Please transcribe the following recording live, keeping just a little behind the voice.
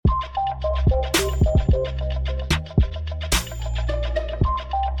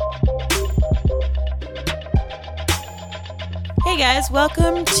guys,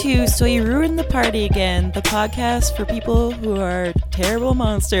 welcome to So You Ruined the Party Again, the podcast for people who are terrible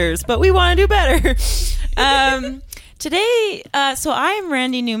monsters, but we want to do better. Today, so I'm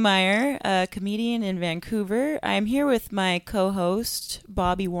Randy Newmeyer, a comedian in Vancouver. I'm here with my co-host,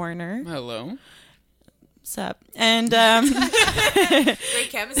 Bobby Warner. Hello. What's up? And great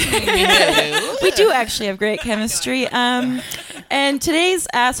chemistry. we do actually have great chemistry. And today's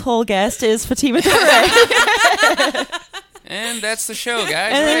asshole guest is Fatima Torre. And that's the show,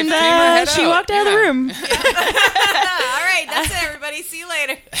 guys. And right, she walked out of the room. All right, that's it, everybody. See you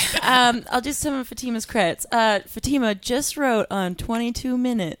later. I'll do some of Fatima's credits. Fatima just wrote on 22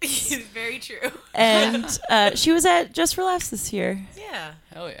 Minutes. Very true. And she was at Just for Laughs this year. Yeah.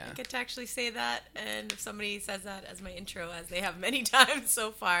 Hell yeah. I get to actually say that, and if somebody says that as my intro, as they have many times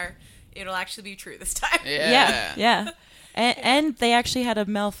so far, it'll actually be true this time. Yeah. And they actually had a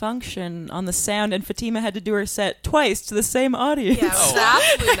malfunction on the sound, and Fatima had to do her set twice to the same audience. Yeah, it was an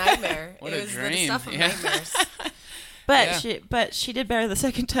absolute nightmare. What it a was dream. the stuff of Yeah. nightmares. But she did better the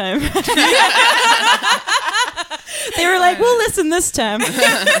second time. They were like, "We'll listen this time."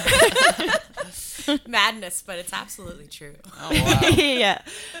 Madness, but it's absolutely true. Oh, wow. Yeah.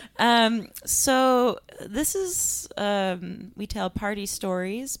 So this is we tell party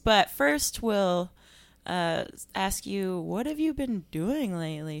stories, but first we'll ask you, what have you been doing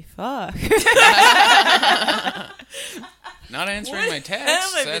lately? Fuck. Not answering my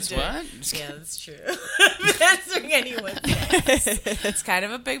texts. That's what? Yeah, that's true. I'm answering anyone's text. It's kind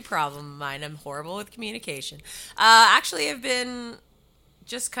of a big problem of mine. I'm horrible with communication. Actually, I've been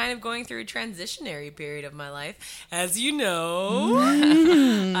just kind of going through a transitionary period of my life. As you know,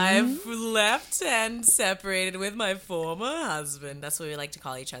 I've left and separated with my former husband. That's what we like to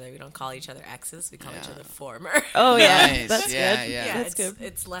call each other. We don't call each other exes. We call each other former. Oh yeah, Nice. that's good. Yeah. That's good.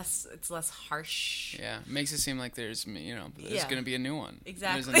 It's less harsh. Yeah. Makes it seem like there's Yeah. going to be a new one.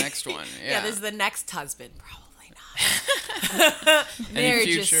 Exactly. There's the next one. Yeah. There's the next husband. Probably not. Marriage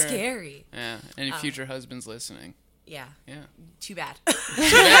is scary. Yeah. Any future husbands listening? Yeah. Yeah. Too bad. Been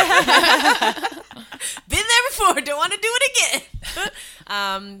there before. Don't want to do it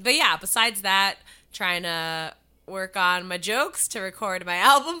again. But yeah, besides that, trying to work on my jokes to record my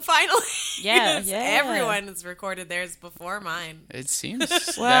album finally. Yeah. Everyone has recorded theirs before mine. It seems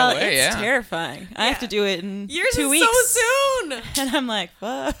Well, that way, it's yeah. terrifying. I have to do it in Yours 2 is weeks. so soon. And I'm like,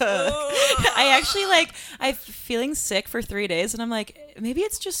 fuck. I actually I'm feeling sick for 3 days, and I'm like, maybe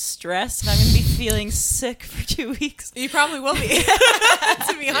it's just stress, and I'm going to be feeling sick for 2 weeks. You probably will be,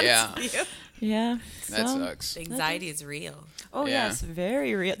 to be honest Yeah. with you. Yeah. That so- sucks. Anxiety is real. Oh, Yeah. yeah, it's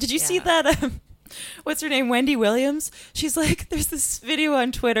very real. Did you see Yeah. that? What's her name? Wendy Williams. She's like, there's this video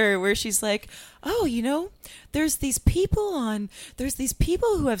on Twitter where she's like, oh, there's these people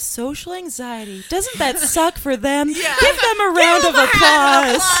who have social anxiety. Doesn't that suck for them? Yeah. Give them a round of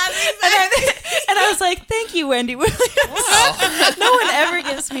applause. Exactly. And I was like, thank you, Wendy Williams. No one ever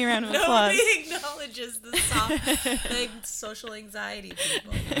gives me a round of applause. Nobody acknowledges the soft, big social anxiety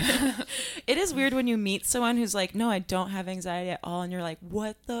people. It is weird when you meet someone who's like, no, I don't have anxiety at all. And you're like,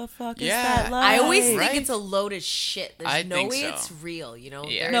 what the fuck is Yeah. that like? I always Right? think it's a load of shit. There's I no think way so. it's real, Yeah.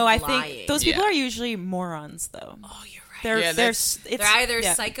 They're No, I lying. think those people Yeah. are usually morons, though. Oh, you're right. They're Yeah, it's They're either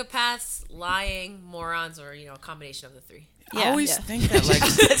yeah. psychopaths, lying, morons, or a combination of the three. I always think that, like,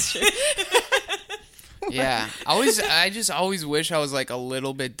 That's true. yeah. I just always wish I was like a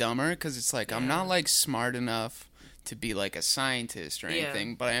little bit dumber, because it's like I'm not like smart enough to be like a scientist or Yeah.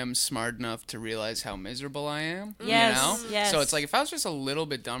 anything, but I am smart enough to realize how miserable I am. Yes, You know? yes. So it's like if I was just a little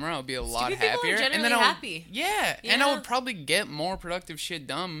bit dumber, I would be a lot people are happier. And generally then I would, happy. Yeah, and I Yeah. would probably get more productive shit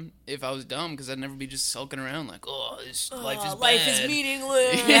done if I was dumb, because I'd never be just sulking around like, oh, this life is bad.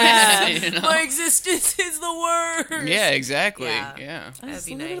 meaningless. Yeah. You know? My existence is the worst. Yeah, exactly. Yeah. Yeah. I was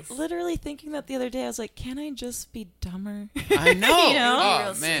That'd be nice. literally thinking that the other day. I was like, can I just be dumber? I know. You know? Oh,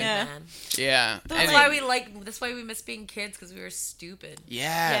 Real man. Yeah. man. Yeah. That's And- why that's why we miss being kids, because we were stupid. Yeah,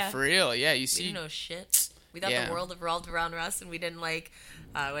 Yeah. for real. Yeah, you We see. didn't know shit. We thought Yeah. the world revolved around us, and we didn't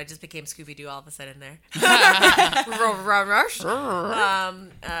I just became Scooby Doo all of a sudden there.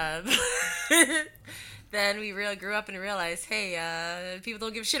 Then we grew up and realized, hey, people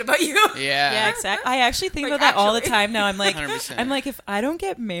don't give a shit about you. Yeah. Yeah, exactly. I actually think Like, about that all the actually. time now. I'm like, 100%. if I don't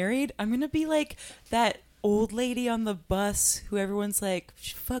get married, I'm gonna be like that old lady on the bus who everyone's like,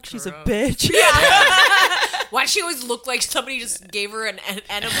 fuck, she's a Gross. bitch. Why does she always look like somebody just gave her an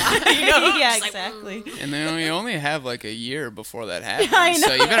enema? Yeah, Just like, exactly. And then you only have like a year before that happens. I know.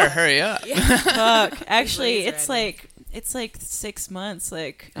 So you better hurry up. Fuck. Actually, Laser it's ending. like it's like 6 months.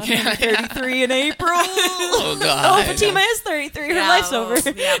 Like I'm gonna be 33 in April. Oh Oh, God. Fatima is 33. Her life's over.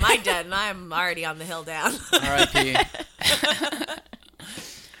 Yeah, my dead, and I'm already on the hill down. R.I.P.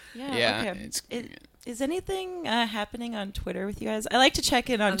 Yeah. Yeah, Okay. Is anything happening on Twitter with you guys? I like to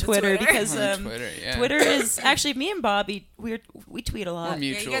check in on the Twitter Twitter? because On Twitter, yeah. Twitter is actually me and Bobby. We tweet a We're lot.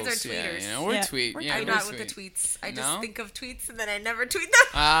 mutuals. you guys are tweeters. Yeah, we're Yeah. tweet. We're Yeah, I'm we're not with the tweet. tweets. I just No? think of tweets and then I never tweet them.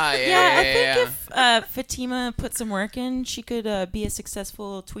 Ah, yeah, Yeah, I yeah. think if Fatima put some work in, she could be a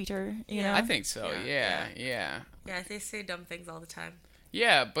successful tweeter. You know, I think so. Yeah, yeah. Yeah, they say dumb things all the time.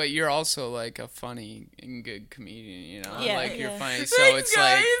 Yeah, but you're also like a funny and good comedian, you know? Yeah, like you're yeah. funny. So Thanks, it's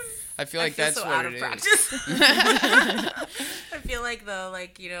like guys. I feel like that's so what out it of is. practice. I feel like I'm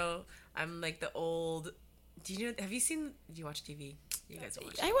like the old. Have you watch TV? You guys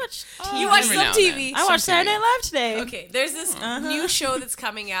watch. I watch. You watch Every some now and then. TV. I watched Some Saturday TV. Night Live today. Okay, there's this new show that's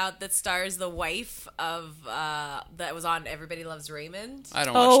coming out that stars the wife of that was on Everybody Loves Raymond. I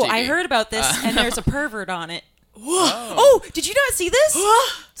don't Oh, watch TV. I heard about this, and there's a pervert on it. Oh. Oh, did you not see this?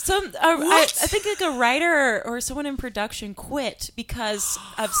 I think like a writer or someone in production quit because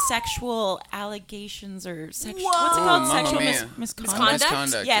of sexual allegations or what's it called? Mamma Sexual mia. misconduct.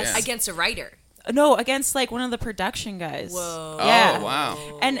 Misconduct, Yes. yeah. Against a writer. No, against like one of the production guys. Whoa. Yeah. Oh, wow.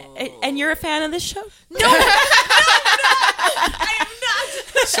 And you're a fan of this show? I am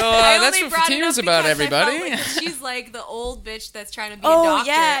not. So I that's only what brought it Fatima's up about, because I felt everybody. like she's like the old bitch that's trying to be Oh, a doctor.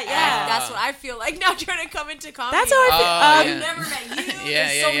 yeah, and yeah. that's what I feel like now trying to come into comedy. That's how I feel. Oh, I've yeah. never met you. Yeah,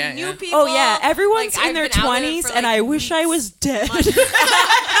 There's yeah, so yeah, many new yeah. people. Oh yeah, everyone's Like, in their I've been out there 20s, for, and like, I wish I was dead. I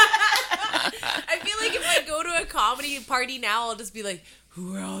feel like if I go to a comedy party now, I'll just be like,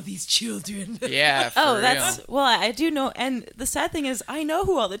 who are all these children? Yeah, for Oh, real. that's well. I do know, and the sad thing is, I know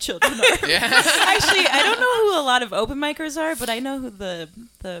who all the children are. Yeah. Actually, I don't know who a lot of open micers are, but I know who the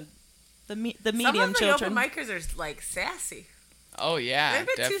medium Some of the children. open micers are like sassy. Oh, yeah, They're a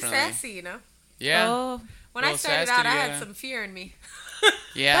bit definitely. too sassy, you know. Yeah. Oh, When Little I started sass out, to I do, had yeah. some fear in me.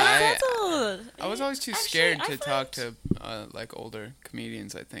 Yeah, that's all. I was always too Actually, scared I to find- talk to like older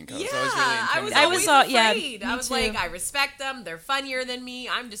comedians. I think I was Yeah, always really I was intimidated. always all- yeah, afraid. me I was too. like, I respect them. They're funnier than me.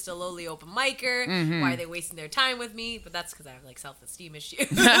 I'm just a lowly open micer. Why are they wasting their time with me? But that's because I have like self-esteem issues.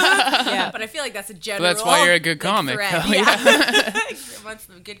 Yeah. But I feel like that's a But general. that's why you're a good like, comic. thread. Oh, Yeah. Amongst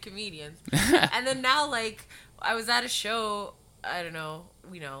the good comedians. And then now, like, I was at a show. I don't know.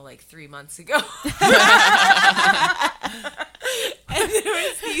 Like 3 months ago. And there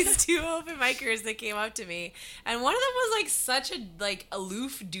was these two open micers that came up to me, and one of them was like such a like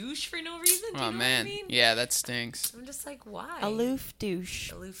aloof douche for no reason. Do you Oh know man, what I mean? yeah, that stinks. I'm just like, why? Aloof douche.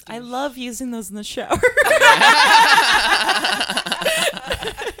 Aloof I douche. love using those in the shower.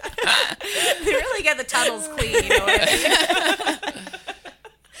 They really get the tunnels clean. You know what I mean?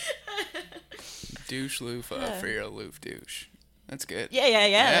 Douche loofah for your aloof douche. That's good. yeah.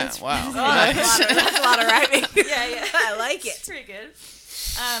 Yeah, That's, wow. That's a lot of rhyming. yeah. I like It's it. pretty good.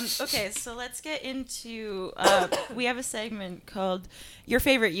 Okay, so let's get into. We have a segment called "Your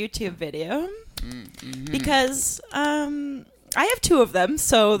Favorite YouTube Video" because I have two of them.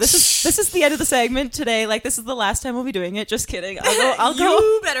 So this is the end of the segment today. Like this is the last time we'll be doing it. Just kidding. I'll go.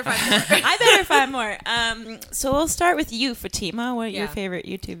 You better find more. I better find more. So we'll start with you, Fatima. What your Yeah. favorite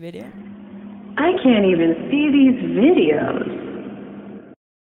YouTube video? I can't even see these videos.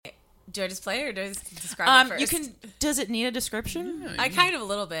 Do I just play it or do I just describe it first? You can. Does it need a description? I kind of a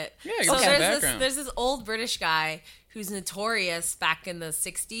little bit. Yeah, give so us some there's background. there's this old British guy who's notorious back in the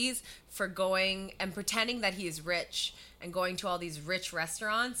 60s for going and pretending that he is rich and going to all these rich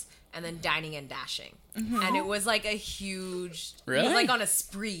restaurants and then dining and dashing. And it was like a huge, he Really? was like on a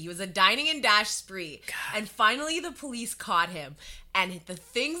spree. He was a dining and dash spree. And finally the police caught him. And the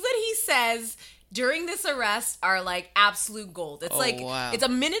things that he says during this arrest are like absolute gold. It's wow. it's a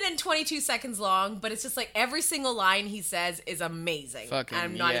minute and 22 seconds long, but it's just like every single line he says is amazing. Fucking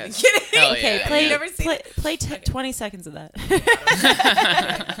I'm not yes. even kidding. Hell Okay, yeah, play yeah. never seen play 20 seconds of that.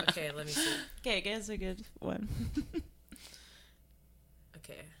 Okay, let me see. Okay, guess a good one.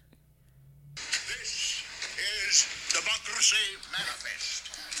 Okay. This is Democracy Manifest.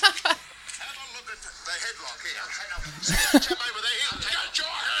 Have a look at the headlock here. See that chap over there? Get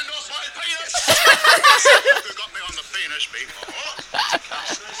your hand off my penis! You got me on the penis before.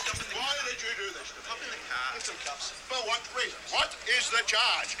 Why did you do this to me? For what reason? What is the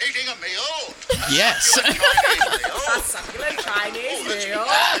charge? Eating a meal? Yes. A Chinese meal? Succulent Chinese meal.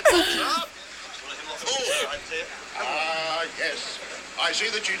 Yes. I see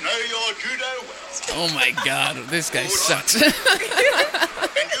that you know your judo well. Oh my God, this guy sucks. And you,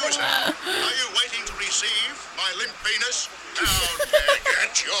 sir, are you waiting to receive my limp penis? Now,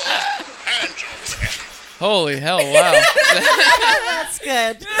 get your hands off it. Holy hell! Wow. That's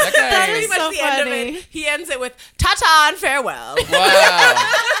good. That guy Pretty is, much so the end of funny. it. He ends it with "Ta-ta and farewell." wow.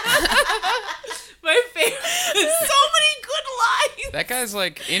 My favorite. So many good lines. That guy's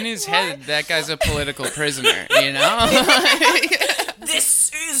like in his head. That guy's a political prisoner. You know.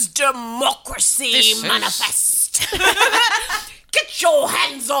 This is democracy This is- manifest. Get your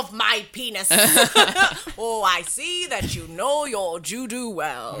hands off my penis. Oh, I see that you know your judo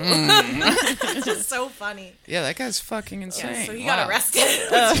well. It's just so funny. Yeah, that guy's fucking insane. Yeah, so he Wow. got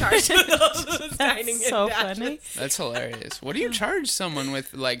arrested. Was charged with all those dining So and dashes. funny. That's hilarious. What do you charge someone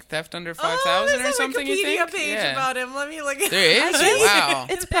with, like theft under Oh, 5,000 there's or a something? You Wikipedia think? page Yeah. about him. Let me look at There is. Wow.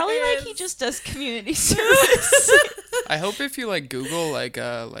 It's probably There like he is. just does community service. I hope if you like Google like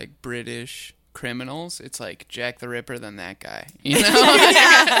British criminals, it's like Jack the Ripper than that guy. You know?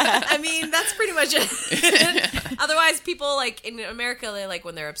 I mean, that's pretty much it. Otherwise, people like in America, they like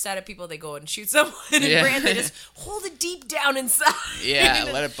when they're upset at people, they go and shoot someone. In Yeah. Britain, they just hold it deep down inside. Yeah,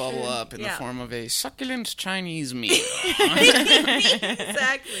 let it bubble up in the Yeah. form of a succulent Chinese meal.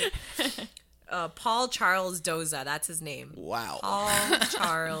 Exactly. Paul Charles Doza, that's his name. Wow. Paul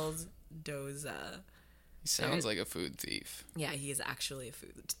Charles Doza. He sounds like a food thief. Yeah, he is actually a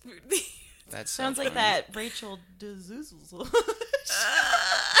food thief. That Sounds like that Rachel D'Azuzel.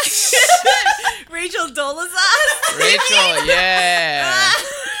 Rachel Dolezal. Rachel, yeah.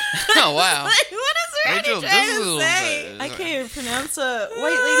 Oh, wow. What is Rachel trying to say? I can't even pronounce a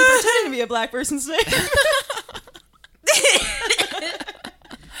white lady pretending to be a black person's name.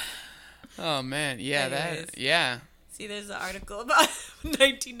 Oh, man. Yeah, Anyways. yeah. See, there's an article about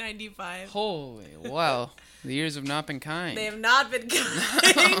 1995. Holy, wow. The years have not been kind. They have not been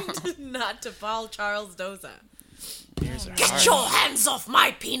kind. Not to Paul Charles Doza. Years are Get hard. your hands off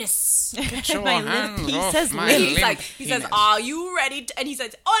my penis. Get your My limp- hands he off says my limp. He's limp like, he says, penis. "Are you ready?" And he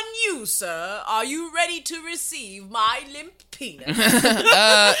says, "On you, sir. Are you ready to receive my limp penis?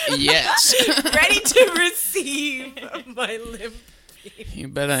 Yes. Ready to receive my limp penis?" You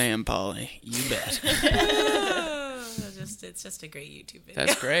bet I am, Polly. You bet. It's just a great YouTube video.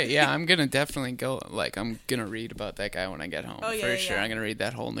 That's great. Yeah, I'm gonna definitely go. Like, I'm gonna read about that guy when I get home. Oh, yeah, for yeah, sure. yeah. I'm gonna read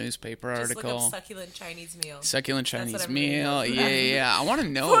that whole newspaper Just look article. up succulent Chinese meal. Succulent That's Chinese what I'm reading meal. about. Yeah. I want to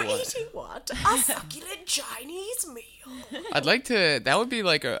know. For What, eating what? A succulent Chinese meal. I'd like to. That would be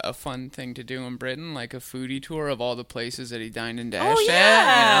like a fun thing to do in Britain, like a foodie tour of all the places that he dined and dashed yeah.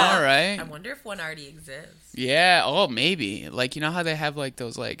 at. You know, right? I wonder if one already exists. Yeah. Oh, maybe. Like, you know how they have like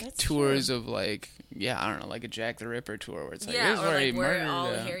those like That's tours of like, yeah, I don't know, like a Jack the Ripper tour where it's like, Yeah, here's or where like he where murdered.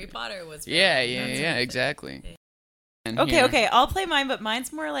 all Harry Potter was. Yeah, filmed. yeah, That's yeah, what it- exactly. And Okay, here- okay, I'll play mine, but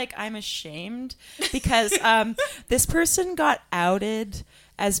mine's more like I'm ashamed because this person got outed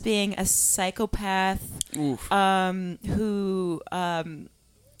as being a psychopath Oof. who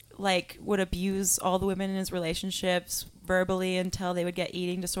like would abuse all the women in his relationships verbally until they would get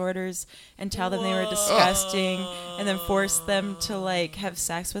eating disorders and tell them they were disgusting and then force them to like have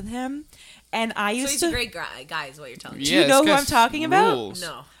sex with him. And I So used he's to a great guy, is what you're telling me. you know this who I'm guy's talking about? rules.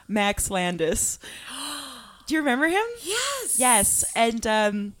 No. Max Landis. Do you remember him? Yes. Yes,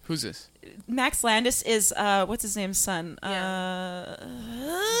 and Who's this? Max Landis is what's his name's son? John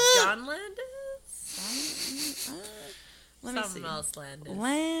Landis? Let me Something see. else Landis.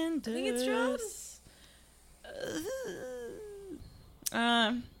 Landis. I think it's John.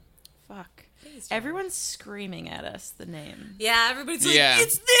 Fuck. it's John. Everyone's screaming at us the name. Yeah, everybody's like, Yeah.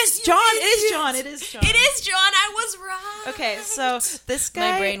 it's this. you John. It idiot." is John. It is John. It is John. I was right. Okay, so this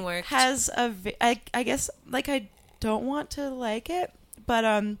guy brain worked. has I guess like I don't want to like it, but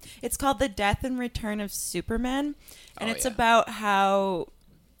it's called The Death and Return of Superman, and Oh, it's yeah. about how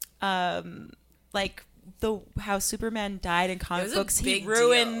like how Superman died in comic was a books. big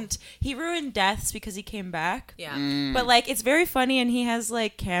He ruined deaths because he came back. Yeah. Mm. But like it's very funny, and he has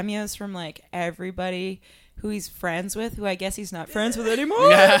like cameos from like everybody who he's friends with, who I guess he's not friends with anymore.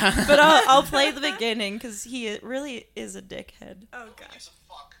 But I'll play the beginning because he really is a dickhead. Oh Who gosh. gives a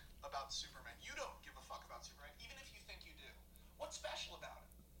fuck about Superman? You don't give a fuck about Superman, even if you think you do. What's special about him?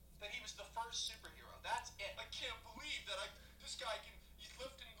 That he was the first superhero. That's it. I can't believe that this guy he's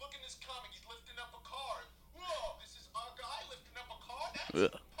lifting, look in this comic, he's lifting up a car. Whoa, this is our guy lifting up a car? That's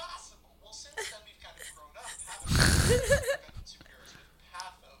impossible. Well, since then we've kind of grown up, haven't we? Invented superheroes with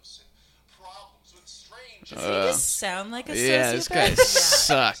pathos and problems, with strange. Does he just sound like a Yeah, this guy sociopath?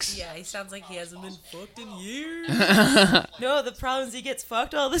 sucks. Yeah, he sounds like he hasn't been fucked in years. No, the problem is he gets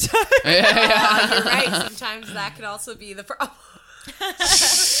fucked all the time. You're right. Sometimes that could also be the problem.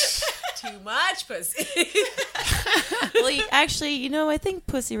 Too much pussy. Well, actually, I think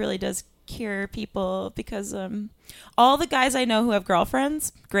pussy really does hear people because all the guys I know who have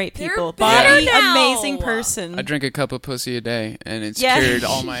girlfriends, great They're people, better body, now. amazing person. I drink a cup of pussy a day, and it's Yeah. cured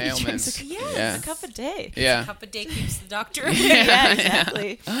all my He drinks ailments. a cup a day. Yeah. Cup a day keeps the doctor away. Yeah,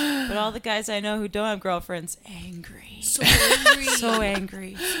 exactly. But all the guys I know who don't have girlfriends, angry. So angry. So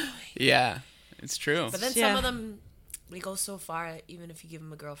angry. Yeah. It's true. But then Yeah. some of them, they go so far, even if you give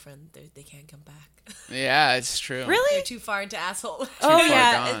them a girlfriend, they can't come back. Yeah, it's true. Really? They're too far into asshole. Oh far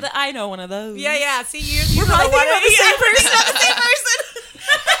yeah, gone. I know one of those. Yeah. See, you We're know probably what thinking about the same person. the same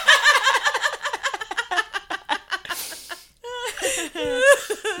person.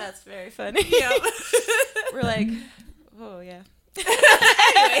 That's very funny. Yep. We're like, oh yeah.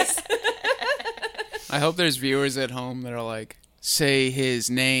 Anyways. I hope there's viewers at home that are like, say his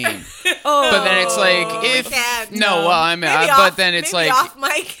name. Oh, But then it's like, if can't. no, well, I mean, Maybe but off- then it's maybe like, off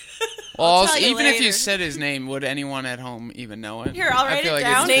mic. well, tell you even if you later. said his name, would anyone at home even know it? Here, I'll I write feel it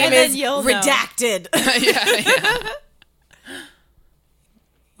like down. it's- And then you'll know. redacted. yeah.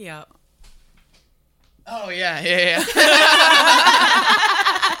 Yeah. Oh yeah.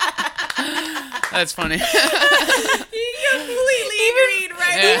 That's funny. You completely agreed,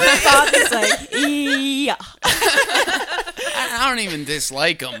 right? Yeah. Bob is like, yeah. I don't even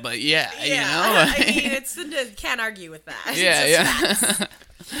dislike him, but yeah, you know. I mean, it's can't argue with that. yeah.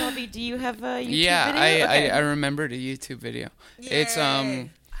 Bobby, do you have a YouTube Yeah, video? I remembered a YouTube video. It's Yay. I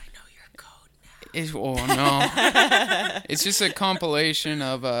know your code now. It's, oh no! It's just a compilation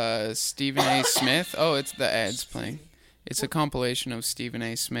of Stephen A. Smith. Oh, it's the ads playing. It's a compilation of Stephen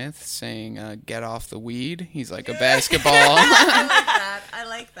A. Smith saying "Get off the weed." He's like a basketball. I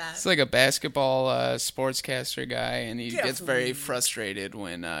like that. It's like a basketball sportscaster guy, and he Get gets off the very weed. frustrated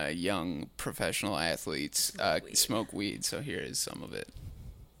when young professional athletes smoke weed. So here is some of it.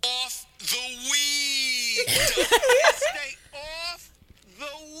 Off the weed. Stay off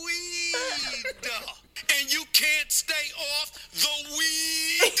the weed. And you can't stay off the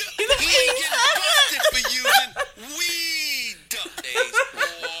weed. You ain't getting busted for using weed. Stays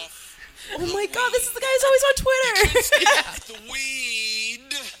off. Oh my god, this is the guy who's always on Twitter. Stay off the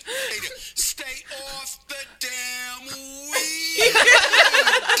weed. Stay off the damn weed.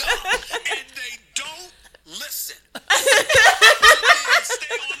 And they don't listen.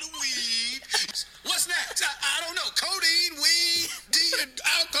 Stay on the weed. What's next? I don't know. Codeine, weed,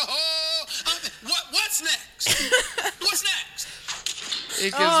 alcohol. What's next? What's next?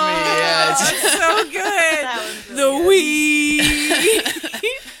 It gives me yeah. It's, So good. The weed.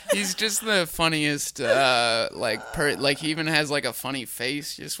 he's just the funniest. Like he even has like a funny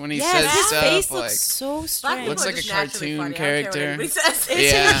face just when he says Yes, his stuff. face like looks so Black strange. Looks people like are a just naturally cartoon funny. I don't care what character. anybody says.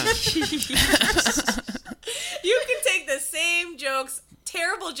 yeah. You can take the same jokes,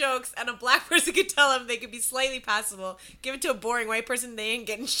 terrible jokes, and a black person could tell them they could be slightly passable. Give it to a boring white person, they ain't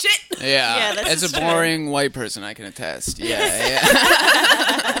getting shit. Yeah, Yeah, that's as a true. boring white person, I can attest. Yeah,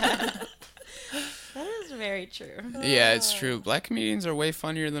 That is very true. yeah, it's true. Black comedians are way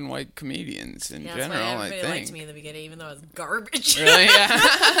funnier than white comedians in Yeah, that's general. why I everybody think. liked me in the beginning, even though I was garbage. Really?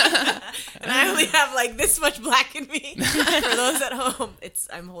 Yeah. And I only have like this much black in me. For those at home,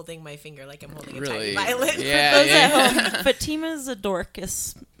 I'm holding my finger like I'm holding a Really? tiny violet. Yeah, Those yeah. at home, Fatima's a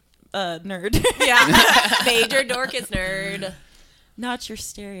Dorcas nerd. Yeah. Major Dorcas nerd. Not your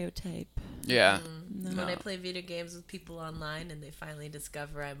stereotype. Yeah. When I play video games with people online and they finally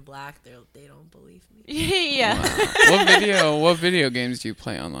discover I'm black, they don't believe me. Yeah. What video games do you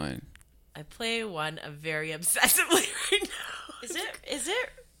play online? I play one very obsessively right now. Is it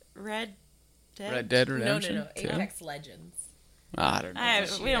Red Dead? Red Dead No, Redemption? 2? Apex Legends. I don't know.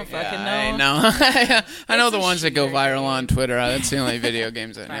 We don't fucking I know. know. I know It's the a ones that go shooter viral game. on Twitter. That's the only video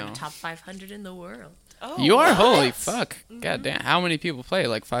games I I'm know. top 500 in the world. Oh, You are? what? Holy fuck. God damn. How many people play?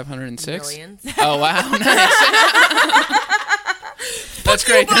 Like 506? Millions. Oh, wow. Nice. That's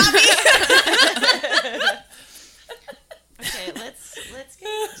great. Okay, let's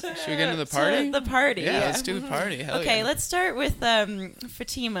get Should we get into the party? the party. Yeah, let's do the party. Hell Okay, yeah. let's start with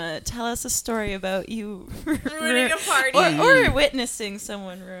Fatima. Tell us a story about you Ruining a party. or witnessing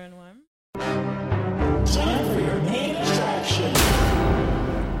someone ruin one. Time for your main attraction.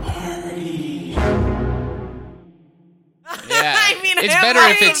 Party. Yeah. I mean, I it's have better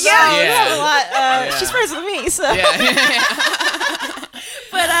lots if of it's those. A yeah. lot. Yeah. She's friends with me, so. Yeah.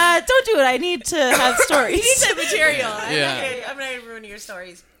 But don't do it. I need to have stories. You need that material. Yeah. I'm not ruining your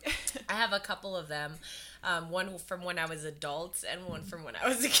stories. I have a couple of them. One from when I was adult and one from when I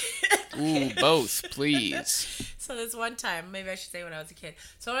was a kid. Ooh, both, please. So this one time, maybe I should say when I was a kid.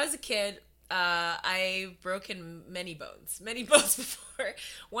 So when I was a kid, I've broken many bones before.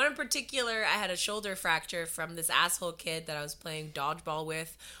 One in particular, I had a shoulder fracture from this asshole kid that I was playing dodgeball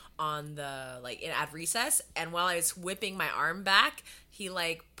with on the like at recess, and while I was whipping my arm back, he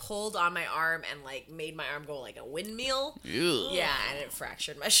like pulled on my arm and like made my arm go like a windmill. Ew. Yeah, and it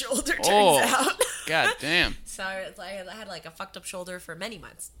fractured my shoulder. Turns out. God damn. So I had like a fucked up shoulder for many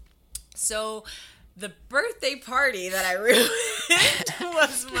months. So the birthday party that I ruined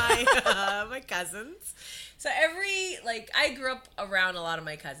was my cousins. So I grew up around a lot of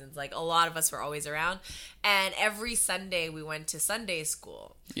my cousins. Like, a lot of us were always around. And every Sunday we went to Sunday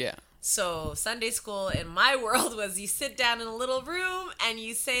school. Yeah. So Sunday school in my world was you sit down in a little room and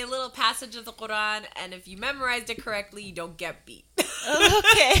you say a little passage of the Quran, and if you memorized it correctly, you don't get beat.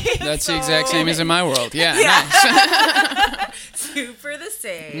 Okay. That's the exact same as in my world. Yeah. Nice. Super the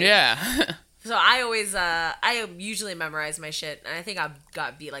same. Yeah. So I usually memorize my shit, and I think I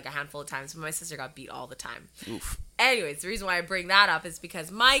got beat like a handful of times, but my sister got beat all the time. Oof. Anyways, the reason why I bring that up is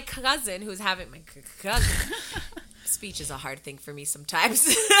because my cousin, who's having my cousin, speech is a hard thing for me sometimes.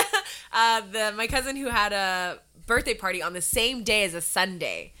 My cousin who had a birthday party on the same day as a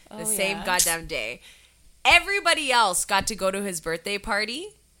Sunday, the same goddamn day. Everybody else got to go to his birthday party,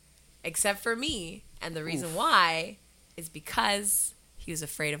 except for me, and the reason why is because he was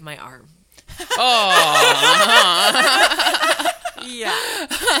afraid of my arm. Oh. Yeah.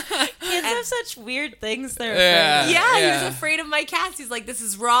 Kids have such weird things they're Yeah. afraid of. Yeah, he was afraid of my cats. He's like, this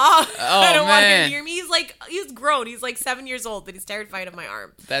is wrong. I don't want him man. near me. He's grown. He's like 7 years old, but he's terrified of my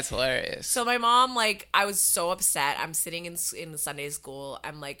arm. That's hilarious. So my mom, like, I was so upset. I'm sitting in the Sunday school.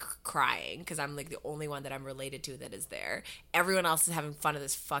 I'm like crying because I'm like the only one that I'm related to that is there. Everyone else is having fun at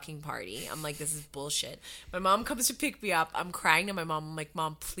this fucking party. I'm like, this is bullshit. My mom comes to pick me up. I'm crying to my mom. I'm like,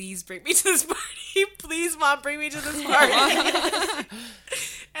 Mom, please bring me to this party. Please, Mom, bring me to this party.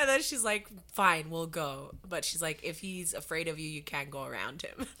 And then she's like, fine, we'll go. But she's like, if he's afraid of you, you can't go around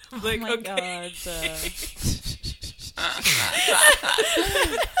him. I'm like, Oh my okay. God.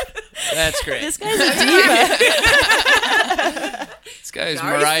 That's great. This guy's a diva. This guy is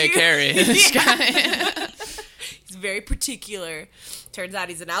Darcy. Mariah Carey. This guy. He's very particular. Turns out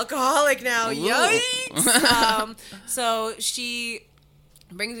he's an alcoholic now. Yikes. So she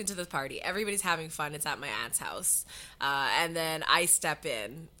brings me to this party. Everybody's having fun. It's at my aunt's house. And then I step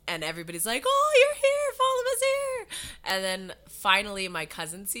in, and everybody's like, oh, you're here. Follow us here. And then finally my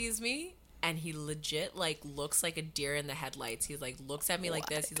cousin sees me, and he legit, like, looks like a deer in the headlights. He, like, looks at me like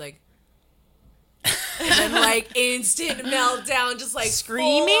this. He's like... And then, like, instant meltdown, just, like,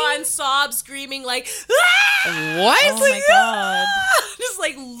 Screaming? full-on sob, screaming, like, ah! What? Oh my God. Just,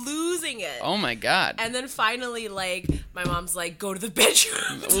 like, losing it. Oh my God. And then finally, like, my mom's like, go to the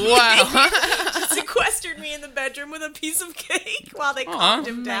bedroom. Wow. She sequestered me in the bedroom with a piece of cake while they calmed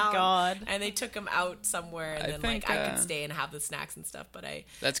him Oh my down. God. And they took him out somewhere, and I then, think, like, I could stay and have the snacks and stuff. But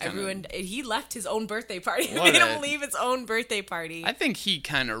That's kinda- everyone, he left his own birthday party. What Made a- him leave his own birthday party. I think he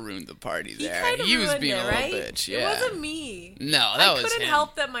kind of ruined the party there. kind of He was ruined being it, a little right? bitch. It Yeah. wasn't me. No, that I was couldn't him.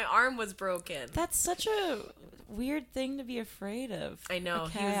 help that my arm was broken. That's such a weird thing to be afraid of. I know. A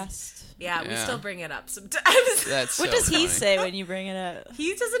He was- cast. Yeah, we Yeah. still bring it up sometimes. That's What so does he funny. say when you bring it up?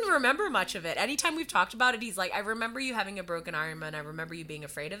 He doesn't remember much of it. Anytime we've talked about it, he's like, I remember you having a broken arm and I remember you being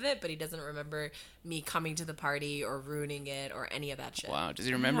afraid of it, but he doesn't remember me coming to the party or ruining it or any of that shit. Wow. Does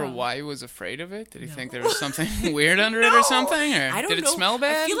he remember Yeah. why he was afraid of it? Did he think there was something weird under it or something? Or I don't did it know. smell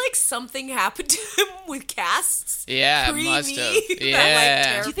bad? I feel like something happened to him with casts. Yeah, it pre must me have. that,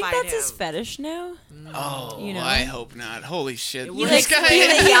 Yeah. like, Do you think terrified that's his him. fetish now? Oh, You know? I hope not. Holy shit. He This likes guy.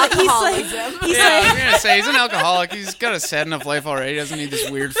 the alcoholism. He's Yeah, I like, was gonna say he's an alcoholic. He's got a sad enough life already. He doesn't need this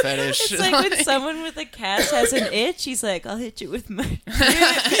weird fetish. it's like when someone with a cat has an itch, he's like, I'll hit you with my...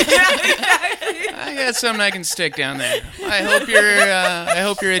 I got something I can stick down there. I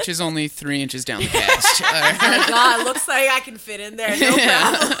hope your itch is only 3 inches down the cast. Oh God, looks like I can fit in there. No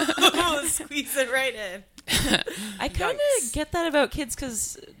problem. Squeeze it right in. I kind Yikes. of get that about kids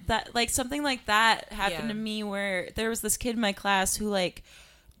because that, like, something like that happened Yeah. to me where there was this kid in my class who, like,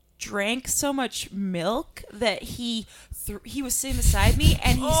 drank so much milk that he was sitting beside me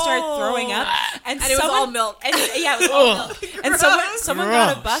and he started throwing up And it was all milk. and, yeah, it was all milk. And Gross. someone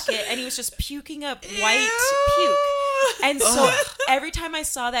got a Gross. bucket and he was just puking up white puke. And so every time I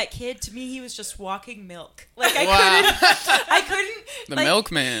saw that kid, to me he was just walking milk. Like I couldn't The like,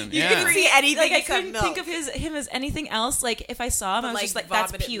 milkman. You Yeah. couldn't see anything like I except couldn't milk. think of him as anything else. Like if I saw him, I was like, just like,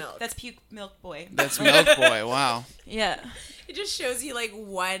 that's vomited puke. milk. That's puke milk boy. That's Milk Boy. Wow. Yeah. It just shows you like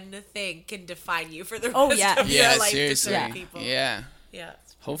one thing can define you for the Oh, rest yeah. of Yeah, your life seriously. to certain people. Yeah. Yeah.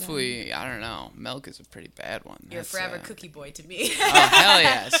 Hopefully, I don't know. Milk is a pretty bad one. You're That's, forever cookie boy to me. Oh, hell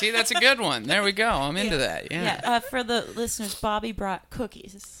yeah. See, that's a good one. There we go. I'm into that. Yeah. Yeah, for the listeners, Bobby brought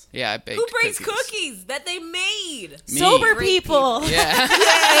cookies. Yeah, I baked Who brings cookies that they made? Me. Sober Great people. Yeah.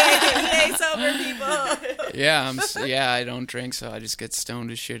 Yay, sober people. Yeah, I don't drink, so I just get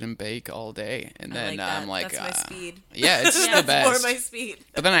stoned as shit and bake all day. And then that. I'm like, That's my speed. Yeah, it's Yeah, the best. More my speed.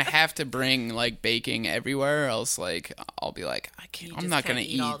 But then I have to bring like baking everywhere, else like I'll be like, You I'm just not gonna can't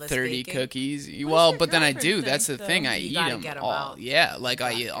eat all eat this 30 baking. cookies. Well, your but then I girlfriend do. That's the think, thing. though? I You eat gotta them get 'em all. out. Yeah, like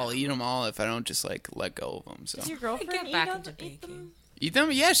I'll eat them all if I don't just like let go of them. So Does your girlfriend get eat back them? into Eat them? baking. eat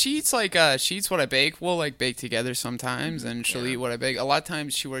them. Yeah, she eats she eats what I bake. We'll like bake together sometimes, and she'll eat what I bake. A lot of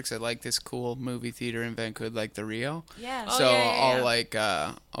times she works at like this cool movie theater in Vancouver, like the Rio. Yeah. So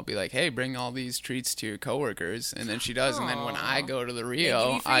yeah. I'll be like, hey, bring all these treats to your coworkers, and then she does. And then when I go to the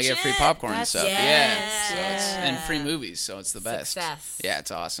Rio, free I get free shit. popcorn That's- and stuff. yes, So it's, and yeah. free movies, so it's the best. Success. Yeah,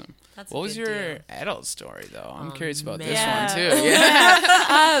 it's awesome. That's a what was good your deal. adult story though? I'm Oh, curious about man. this Yeah. one too.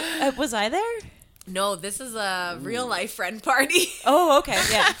 Yeah. Was I there? No, this is a real life friend party Oh, okay.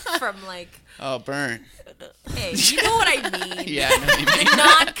 Yeah. from like, Oh, burn. hey, you know what I mean. Yeah, I know what you mean.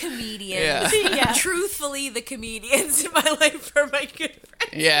 Non-comedians. Yeah. Yeah. Truthfully, the comedians in my life are my good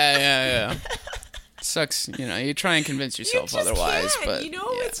friends. Yeah. Sucks, you try and convince You yourself just otherwise, can't, but yeah.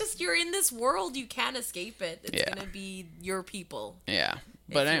 It's just you're in this world, you can't escape it. It's Yeah. gonna be your people. yeah.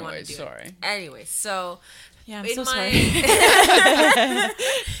 But if you wanna anyway, do it. sorry. Anyway, so Yeah, I'm in so my sorry.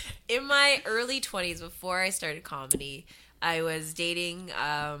 in my early 20s, before I started comedy, I was dating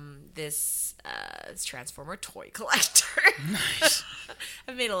this Transformer toy collector. Nice.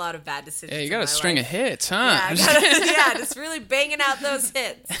 I've made a lot of bad decisions. Yeah, you in got my a string life. of hits, huh? Yeah, just really banging out those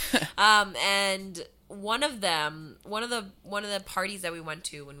hits. And one of the parties that we went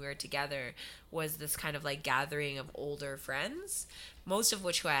to when we were together was this kind of like gathering of older friends, most of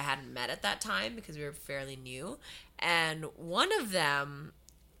which who I hadn't met at that time because we were fairly new. And one of them,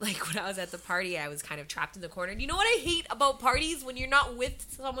 like when I was at the party, I was kind of trapped in the corner. You know what I hate about parties when you're not with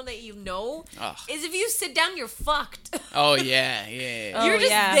someone that you know? Ugh. Is if you sit down, you're fucked. Oh, yeah. You're just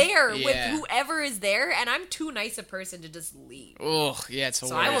yeah. there with Yeah. whoever is there, and I'm too nice a person to just leave. Ugh, yeah, it's the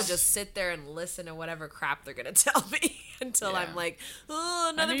So worst. I will just sit there and listen to whatever crap they're gonna tell me until Yeah. I'm like, oh,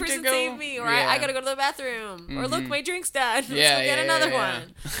 another need to person go. saved me, or Yeah. I gotta go to the bathroom, or look, my drink's done. Let's Yeah, go get yeah, another yeah,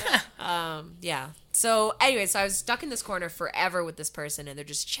 one. Yeah. So anyway, so I was stuck in this corner forever with this person, and they're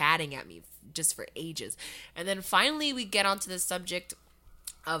just chatting at me just for ages, and then finally we get onto the subject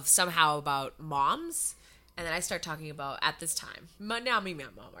of somehow about moms. And then I start talking about at this time. Now me and my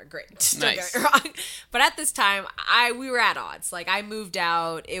mom are great. Don't Nice. get me wrong. But at this time, we were at odds. Like I moved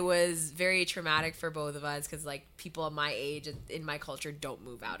out. It was very traumatic for both of us because like people of my age in my culture don't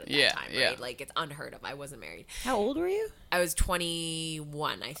move out at that Yeah, time, yeah. right? Like it's unheard of. I wasn't married. How old were you? I was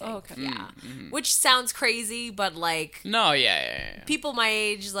 21, I think. Oh, okay. Yeah. Which sounds crazy, but like No, yeah. people my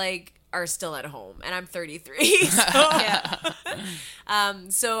age like are still at home, and I'm 33. So,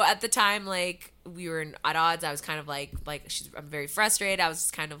 so at the time, like we were at odds. I was kind of like I'm very frustrated. I was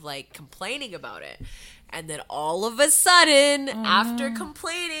just kind of like complaining about it. And then all of a sudden, after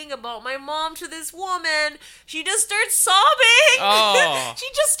complaining about my mom to this woman, she just starts sobbing. Oh. She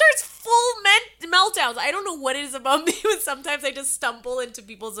just starts full meltdowns. I don't know what it is about me, but sometimes I just stumble into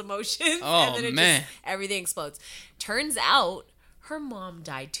people's emotions. Oh, and then it man. just everything explodes. Turns out her mom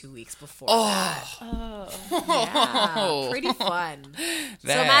died 2 weeks before that. Yeah, pretty fun. So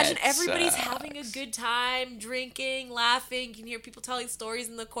That imagine everybody's sucks. having a good time, drinking, laughing. You can hear people telling stories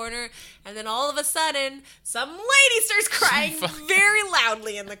in the corner. And then all of a sudden, some lady starts crying very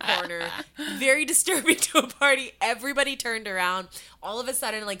loudly in the corner. Very disturbing to a party. Everybody turned around. All of a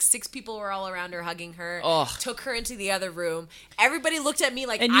sudden, like 6 people were all around her, hugging her. Ugh. Took her into the other room. Everybody looked at me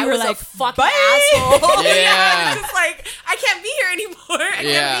like And I you were was like, a fucking "Bye." asshole. Yeah. I was just like, I can't be here anymore. I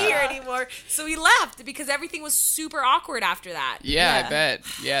Yeah. can't be here anymore. So we left because everything was super awkward after that. Yeah, Yeah. I bet.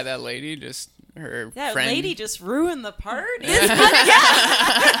 Yeah, that lady just her That friend. lady just ruined the party.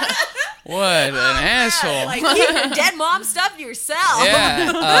 What an asshole. Like, keep your dead mom stuff to yourself.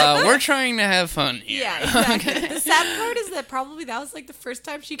 Yeah, we're trying to have fun here. Yeah, exactly. The sad part is that probably that was like the first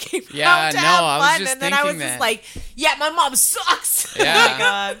time she came Yeah, out to no, have I was fun, just and then I was thinking just that. like, yeah, my mom sucks.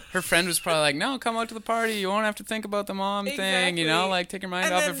 Yeah. Her friend was probably like, no, come out to the party. You won't have to think about the mom thing, you know? Exactly. Like, take your mind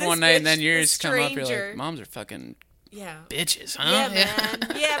And off then it for this one night, and bitch, then yours this come up, you're stranger- like, moms are fucking Yeah. bitches, huh? Yeah, man.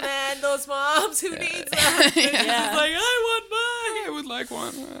 Yeah, man. Those moms, who needs them? Yeah. Like, I want mine. I would like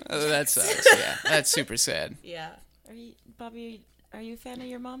one. That sucks, yeah. That's super sad. Yeah. Bobby, are you a fan of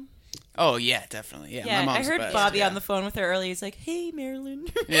your mom? Oh yeah, definitely. Yeah, Yeah, my I mom's heard the best. Bobby yeah. on the phone with her earlier. He's like, "Hey, Marilyn."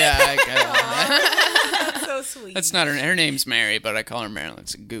 Yeah, That's so sweet. that's not her name's Mary, but I call her Marilyn.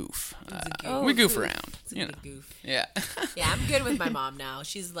 It's a goof. We goof around. It's a You know. big goof. Yeah. Yeah, I'm good with my mom now.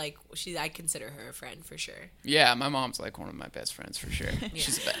 She's like, I consider her a friend for sure. Yeah, my mom's like one of my best friends for sure.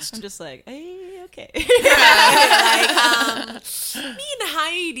 She's the best. I'm just like, "Hey, okay." Me and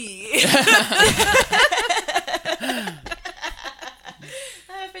Heidi.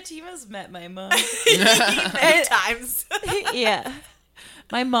 Fatima's met my mom. Many times. Yeah,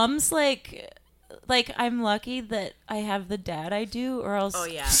 my mom's like I'm lucky that I have the dad I do, or else Oh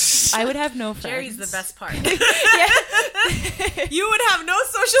yeah, I would have no friends. Jerry's the best part. Yeah. You would have no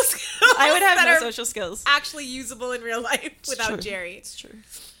social skills. I would have that no are social skills. actually usable in real life without true. Jerry. It's true.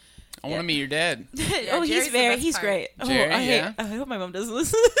 I want to meet your dad. Oh, Jerry's the best he's part. great. Jerry, I yeah. hope my mom doesn't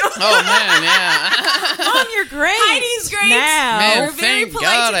listen. Oh man, yeah. Mom, you're great. Heidi's great. Now. Man, You're very thank polite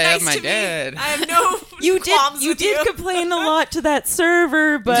God and I nice have my to me. dad. I have no You qualms did with you. complain a lot to that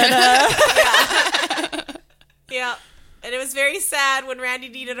server, but Yeah. And it was very sad when Randy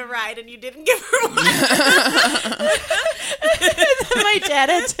needed a ride and you didn't give her one. my dad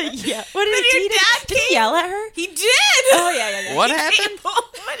had to yell. What did Then he your do? dad Did he came- yell at her? He did. Oh yeah. What happened?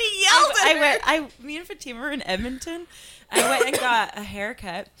 But he yelled at her. Me and Fatima were in Edmonton. I went and got a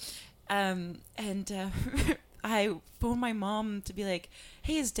haircut, and I phoned my mom to be like,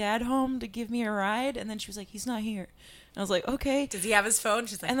 "Hey, is Dad home to give me a ride?" And then she was like, "He's not here." And I was like, "Okay." Does he have his phone?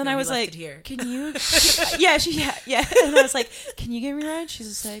 She's like, And then "No, I he was left like, it here." "Can you?" Yeah. And I was like, "Can you give me a ride?" She's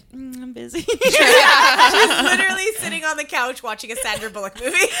just like, "I'm busy." She's literally sitting on the couch watching a Sandra Bullock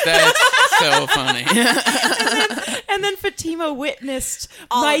movie. That's so funny. And then Fatima witnessed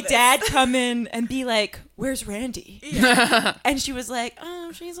All my of this. dad come in and be like, "Where's Randy?" And she was like,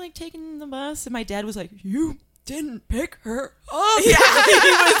 "Oh, she's like taking the bus." And my dad was like, "You didn't pick her up." Yeah,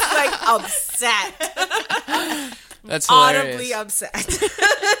 he was like upset, That's hilarious. audibly upset.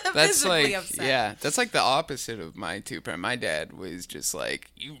 That's visibly like, upset. yeah, that's like the opposite of my two parents. My dad was just like,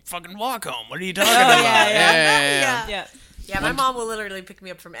 "You fucking walk home. What are you talking about?" Yeah. Yeah. Yeah, my mom will literally pick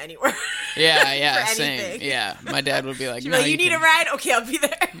me up from anywhere. Yeah, For same. anything. Yeah, my dad would be like, She'd be "No, like, you need can-" a ride? Okay, I'll be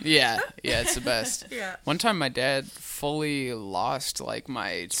there. Yeah, it's the best. Yeah. One time, my dad fully lost like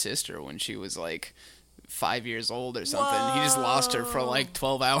my sister when she was like 5 years old or something. He just lost her for like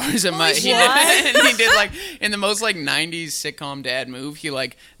 12 hours. And he did like in the most like 90s sitcom dad move. He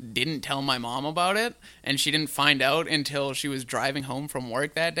like didn't tell my mom about it, and she didn't find out until she was driving home from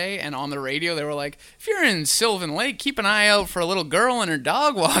work that day. And on the radio, they were like, "If you're in Sylvan Lake, keep an eye out for a little girl and her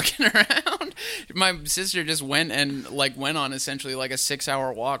dog walking around." My sister just went on essentially like a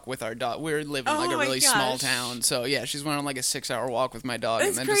 6-hour walk with our dog. We were living in like Oh a my really small gosh. town, so yeah, she's went on like a 6-hour walk with my dog,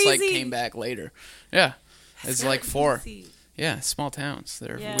 That's and then just like crazy. came back later. Yeah, it's like 4. Crazy. Yeah, small towns.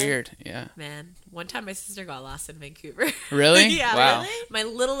 They're Yeah. weird. Yeah. Man, one time my sister got lost in Vancouver. Really? Yeah. Wow. My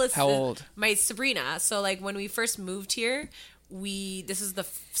littlest. How old? My Sabrina. So like when we first moved here, this is the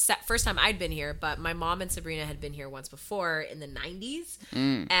first time I'd been here, but my mom and Sabrina had been here once before in the 90s.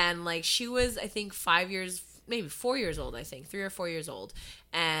 And like she was, I think, 5 years, maybe 4 years old, I think, 3 or 4 years old.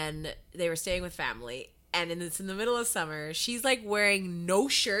 And they were staying with family. And it's in the middle of summer. She's like wearing no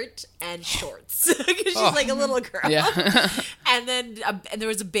shirt and shorts because she's like a little girl. Yeah. And then and there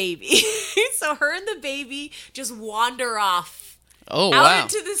was a baby. So her and the baby just wander off Oh out wow.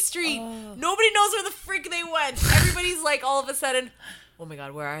 into the street. Nobody knows where the frick they went. Everybody's like all of a sudden, oh my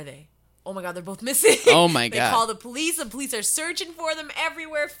God, where are they? Oh my God, they're both missing. Oh my They God. call the police. The police are searching for them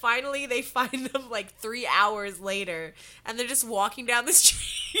everywhere. Finally, they find them like 3 hours later. And they're just walking down the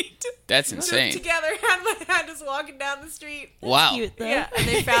street. That's Just insane. together, hand in hand, just walking down the street. Wow. Cute though. Yeah, and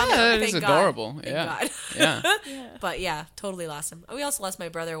they found them. Yeah, that Thank is God. adorable. Thank Yeah. God. Yeah. But yeah, totally lost him. We also lost my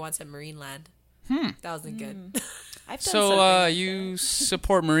brother once at Marineland. That wasn't good. I've done So something. you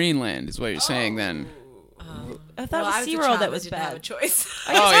support Marineland is what you're saying then? I thought Well, I it was a SeaWorld child, that I was didn't have a bad. choice.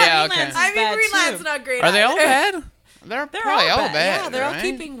 Oh yeah, okay. Marineland's I mean, bad, Marineland's too. not great. Are they all either. bad? They're probably all bad. Yeah, they're all right?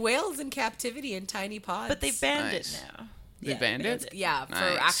 keeping whales in captivity in tiny pods. But they banned Nice. it now. They banned it? Yeah, for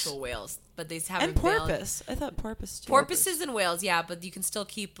Nice. actual whales. But they haven't And banned- porpoise. I thought porpoise too. Porpoises and whales, yeah, but you can still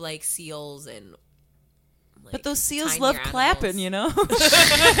keep like seals and. Like, But those seals tinier love animals. clapping, you know? They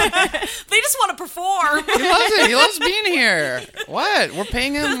just want to perform. He loves it. He loves being here. What? We're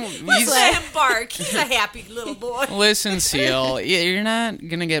paying him. Let's let him bark. He's a happy little boy. Listen, Seal, you're not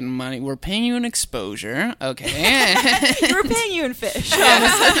gonna get money. We're paying you an exposure, okay? We're paying you in fish.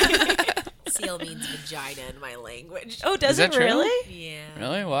 Seal means vagina in my language. Oh, does Is it that true? really? Yeah.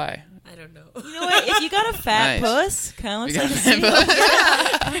 Really? Why? I don't don't know. You know what? If you got a fat Nice. puss, kind of You looks got like a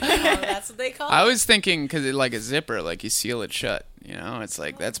seal. Oh, that's what they call it. I was thinking because it like a zipper, like you seal it shut. You know, it's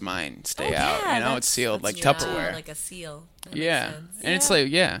like that's mine. Stay out. yeah, You know, that's- it's sealed like Yeah, Tupperware. like a seal. That makes Yeah, sense. and it's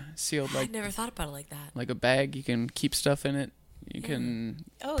like sealed I like never thought about it like that. like a bag. You can keep stuff in it. You can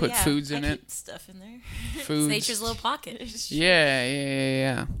Oh, put yeah. foods I in keep it. stuff in there. Foods. It's nature's little pocket.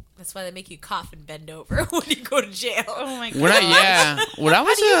 Yeah. That's why they make you cough and bend over when you go to jail. Oh my god. When I was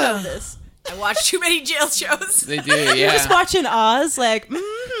How do you know this? I watch too many jail shows. they do. Yeah. Just watching Oz, like,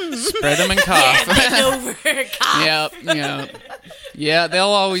 Spread them and cough. Bend over, cough. Yep. Yeah, they'll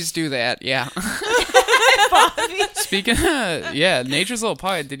always do that. Yeah. Speaking of, nature's little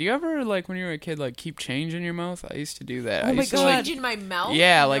pocket. Did you ever, like, when you were a kid, like, keep change in your mouth? I used to do that. I my used to, God. like, Change in my mouth?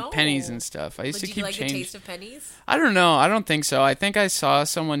 yeah, No. like pennies and stuff. I used Did to you keep like change. the taste of pennies? I don't know. I don't think so. I think I saw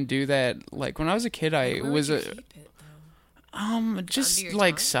someone do that. Like when I was a kid, I Where was would you a keep it, though? just Under your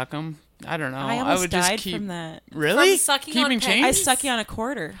like tongue? suck them. I don't know. I almost would died just keep. from that. Really? From sucking on Keeping pennies? change? I suck you on a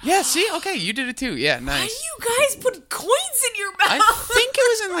quarter. Yeah. See. Okay. You did it too. Yeah. Why Nice. do you guys put coins in your mouth? I think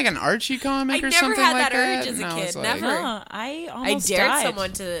it was in like an Archie comic I or never something had like that urge that. as a and I kid. was like, Never. Huh, I I almost dared died.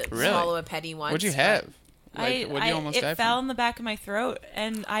 someone to Really? swallow a penny once. What'd you but- have? Like, what'd you almost die it fell from? in the back of my throat,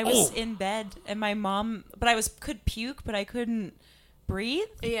 and I was in bed, and my mom, but I could puke, but I couldn't breathe.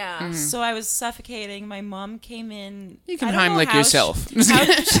 Yeah. So I was suffocating. My mom came in. You can I don't know Heimlich how yourself. She was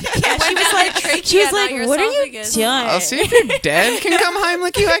like, trachea, not your "What are you esophagus." doing?" I'll see if your dad can come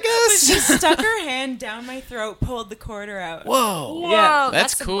Heimlich you. I She guess. stuck her hand down my throat, pulled the quarter out. Whoa. Whoa, Yeah.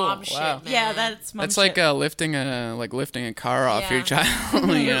 That's some cool. Mom shit, Wow. man. Yeah, that's mom That's shit. like lifting a car off Yeah. your child.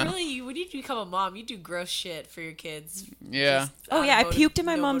 You know? Really, when you become a mom, you do gross shit for your kids. Yeah. Oh yeah, I puked in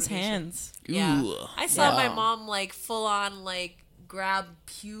my no mom's motivation. hands. Yeah. Ooh. I saw my Wow. mom like full on like grab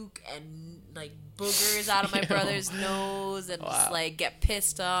puke and like boogers out of my brother's nose and just Wow. like get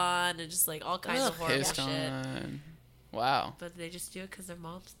pissed on and just like all kinds of horrible Pissed shit. on. Wow. But they just do it because they're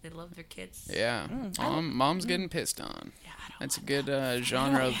moms. They love their kids. Yeah. Mom's getting pissed on. That's a good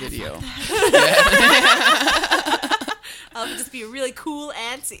genre of video. I'll just be really cool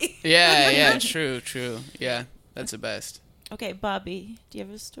auntie. Yeah. True. Yeah. That's the best. Okay, Bobby, do you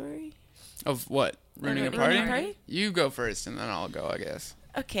have a story? Of what? Ruining a Ruining party? a party? You go first and then I'll go, I guess.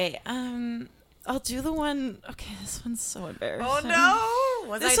 Okay, I'll do the one. Okay, this one's so embarrassing. Oh no!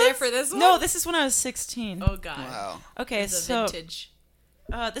 Was This I there one's- for this one? No, this is when I was 16. Oh god. Wow. Okay, It's a so vintage.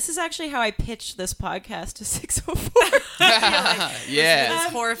 this is actually how I pitched this podcast to 604. Yeah.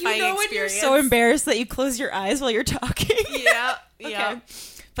 This horrifying you know when experience. you're so embarrassed that you close your eyes while you're talking? Yeah. Okay. Yeah.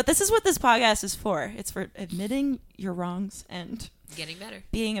 But this is what this podcast is for. It's for admitting your wrongs and Getting better.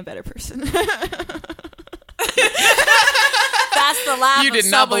 being a better person. That's the laugh You of did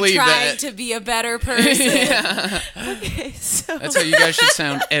not someone believe trying that. to be a better person. Okay, so That's how you guys should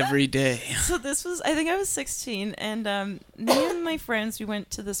sound every day. so this was, I think I was 16, and me and my friends, we went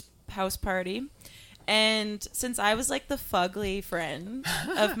to this house party. And since I was like the fugly friend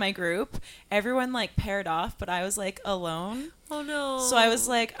of my group, everyone like paired off, but I was like alone. Oh no. So I was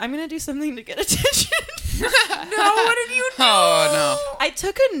like, I'm going to do something to get attention. no, what did you do? Oh, I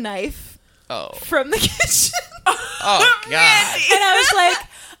took a knife no. Oh. from the kitchen. Oh, God. And I was like,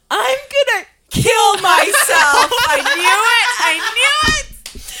 I'm going to Kill myself. I knew it.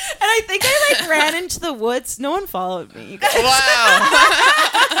 And I think I like ran into the woods. No one followed me, you guys. Wow.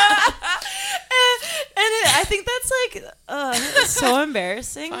 I think that's like so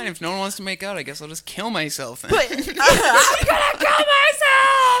embarrassing. Fine, if no one wants to make out, I guess I'll just kill myself then. But I'm gonna kill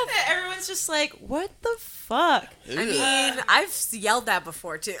myself. Everyone's just like, what the fuck? I mean, I've yelled that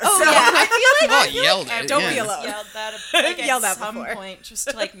before too. Oh so. yeah, I feel like Well, yelled at it. Don't yeah. be alone. yelled that like, Yelled at that some before. point just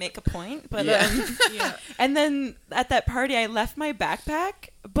to like make a point. But Yeah. Yeah. and then at that party, I left my backpack.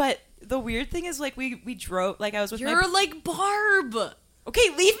 But the weird thing is, like, we drove. Like, I was with You're my. like Barb. Okay,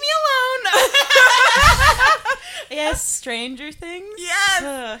 leave me alone. Yes, Stranger Things.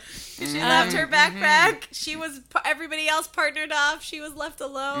 Yes. She left her backpack. She was everybody else partnered off. She was left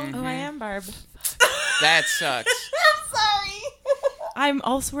alone. Oh, I am Barb. That sucks. I'm sorry. I'm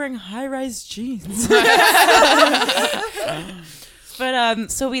also wearing high-rise jeans. But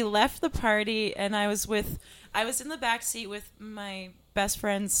so we left the party, and I was in the back seat with my best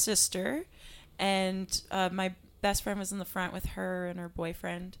friend's sister, and my best friend was in the front with her and her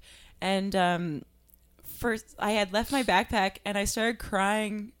boyfriend. And first, I had left my backpack, and I started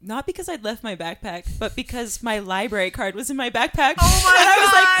crying, not because I'd left my backpack, but because my library card was in my backpack. Oh my and I God.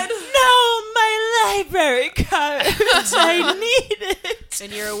 was like, no, my library card. I need it.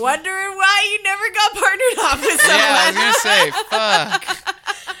 And you're wondering why you never got partnered off with someone. Yeah, I was going to say,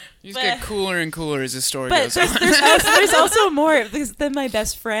 fuck. You just But- get cooler and cooler as the story But goes on. there's also more because then my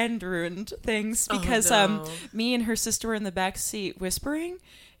best friend ruined things because no. me and her sister were in the back seat whispering,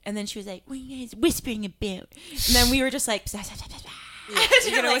 and then she was like, "What are you guys whispering about?" And then we were just like,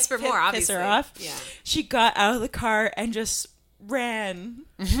 You're gonna whisper more, piss obviously. her off. Yeah. She got out of the car and just ran.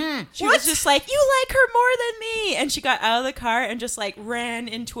 She was just like, "You like her more than me," and she got out of the car and just like ran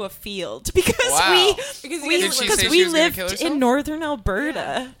into a field because Wow. Because we Did she say we she was gonna lived kill herself? in northern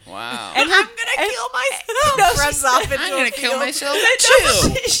Alberta. Wow. And I'm gonna kill myself. Runs off into I'm gonna a kill field. myself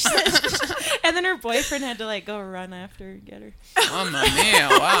too. And then her boyfriend had to like go run after her and get her. Mamma mia!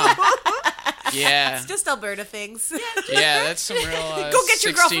 Wow. Yeah. It's just Alberta things. Yeah, that's some real. Go get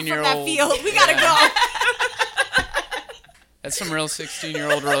your girlfriend from that field. We gotta go. That's some real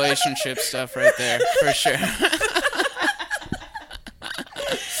 16-year-old relationship stuff right there, for sure. I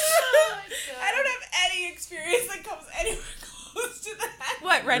don't have any experience that comes anywhere close to that.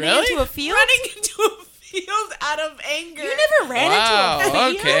 What, running Really? into a field? Running into a field out of anger. You never ran into a Wow.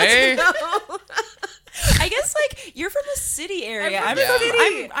 field? Okay. I guess like you're from a city area. I'm I'm from from the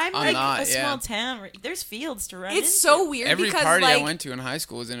city. I'm I'm like not, a yeah. small town. There's fields to run It's into. so weird Every because party like I went to in high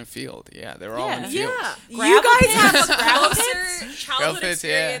school was in a field. Yeah, they were all in Yeah. fields. yeah, Gravel you guys pits? have a Gravel closer childhood pits, yeah.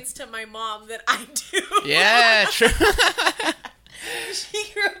 experience to my mom than I do. Yeah, true.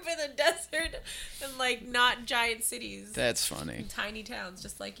 She grew up in the desert and like not giant cities, That's funny. tiny towns,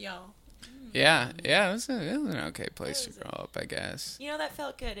 just like y'all. Yeah, it was an okay place to grow up, I guess. You know, that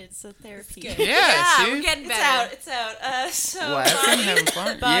felt good. It's a therapy. Good. Yeah, see? we're getting It's better. out. It's out. So Laughing, having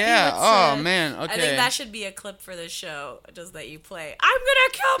fun. Bobby, Yeah. what's, Oh man. I Okay. think that should be a clip for the show, just that you play. I'm gonna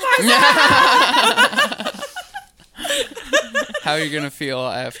kill myself. How are you gonna feel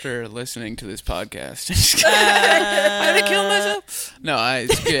after listening to this podcast? I'm gonna kill myself. No,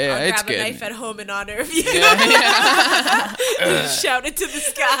 it's good. I'll It's grab good. a knife at home in honor of you. Yeah. Shout it to the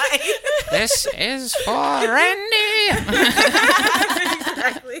sky. This is for Randy.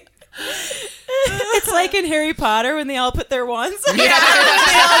 Exactly. it's like in Harry Potter when they all put their wands on.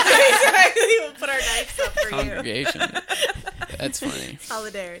 Exactly. We'll put our knives up for you. Congregation. That's funny.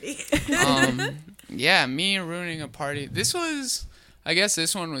 Solidarity. Yeah, me ruining a party. I guess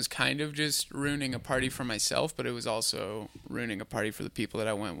this one was kind of just ruining a party for myself, but it was also ruining a party for the people that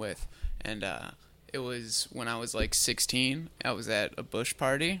I went with. And it was when I was like 16. I was at a bush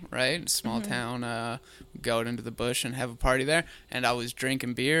party, right? Small town, go out into the bush and have a party there. And I was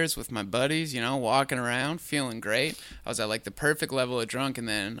drinking beers with my buddies, walking around, feeling great. I was at like the perfect level of drunk, and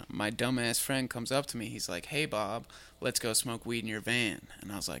then my dumbass friend comes up to me. He's like, "Hey, Bob, let's go smoke weed in your van."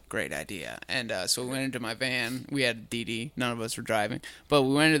 And I was like, great idea. And so we went into my van. We had DD. None of us were driving. But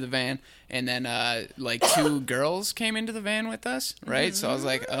we went into the van, and then like two girls came into the van with us, right? So I was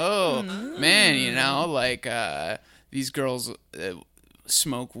like, oh, man, like these girls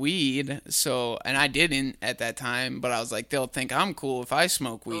smoke weed. So, and I didn't at that time, but I was like, they'll think I'm cool if I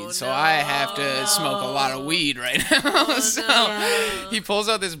smoke weed. Oh, so no. I have to smoke a lot of weed right now. So he pulls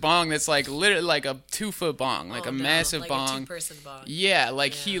out this bong that's like literally like a 2-foot bong, like a massive like bong. a 2-person bong. Yeah,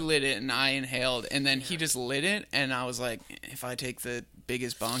 like he lit it and I inhaled, and then he just lit it, and I was like, if I take the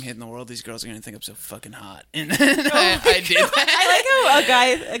biggest bong hit in the world, these girls are gonna think I'm so fucking hot. And then I did that. I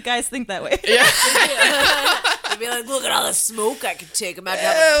like how guys think that way. They'd be like, look at all the smoke I could take. Imagine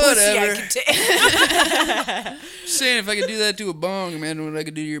how much pussy I could take. Saying if I could do that to a bong, imagine what I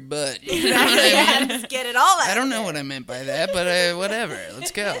could do to your butt. You know what I mean? Let's get it all out. I don't know what I meant by that, but whatever.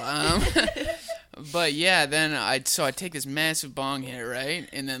 Let's go. But yeah, then I take this massive bong hit, right?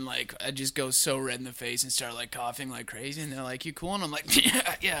 And then like I just go so red in the face and start like coughing like crazy. And they're like, "You cool?" And I'm like,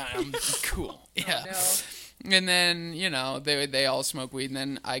 "Yeah, I'm cool." Yeah. No. And then, they all smoke weed, and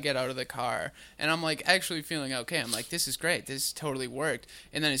then I get out of the car, and I'm, like, actually feeling okay. I'm like, this is great. This totally worked.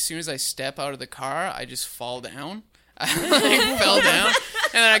 And then as soon as I step out of the car, I just fall down. I, fell down.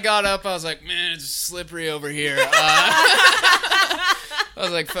 And then I got up. I was like, man, it's slippery over here. I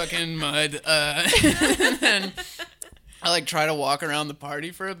was like, fucking mud. And then I, like, try to walk around the party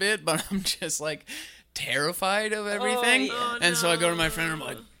for a bit, but I'm just, like, terrified of everything. yeah. And so I go to my friend, and I'm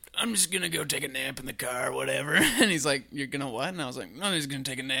like, I'm just gonna go take a nap in the car or whatever. And he's like, you're gonna what? And I was like, I'm just gonna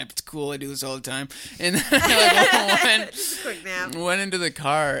take a nap. It's cool. I do this all the time. And then I Quick nap. went into the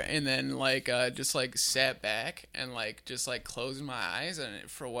car and then just sat back and just closed my eyes, and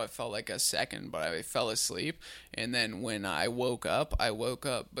for what felt like a second, but I fell asleep. And then when I woke up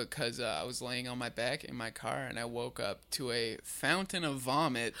because I was laying on my back in my car, and I woke up to a fountain of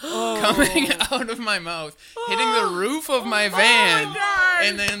vomit coming out of my mouth, hitting the roof of my van,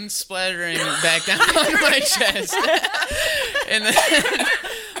 and then splattering back down on my chest. And then,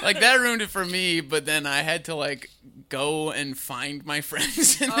 that ruined it for me, but then I had to, go and find my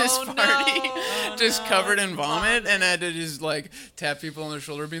friends in this party, just covered in vomit, and I had to just like tap people on the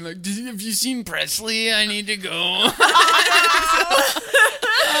shoulder, being like, "Have you seen Presley? I need to go."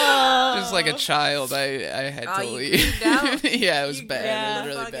 Just like a child, I had to you leave. cleaned out? Yeah, it was You bad. Yeah. It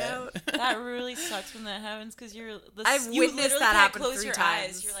was really Fuck bad. out. That really sucks when that happens because you I've you witnessed literally that can't happen close 3 your times.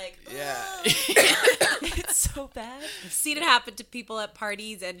 eyes. You're like, Yeah. it's so bad. I've seen it happen to people at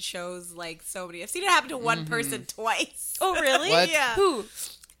parties and shows, like so many. I've seen it happen to one person twice. Oh, really? What? Yeah. Who?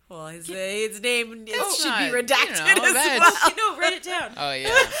 Well, his name should not, be you redacted know, as that's- well. No, write it down. Oh yeah.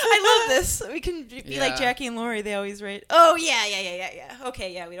 I love this. We can be Yeah. like Jackie and Laurie. They always write. Oh yeah.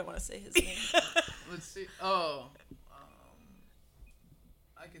 Okay, yeah. We don't want to say his name. Let's see. Oh.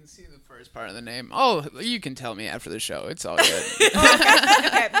 I can see the first part of the name. Oh, you can tell me after the show. It's all good.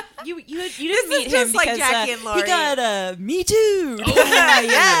 Okay. You didn't meet him just like because Jackie and Laurie. he got Me Too.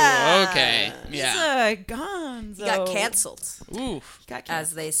 yeah. Okay. Yeah. He's gone. He got canceled, Oof. Got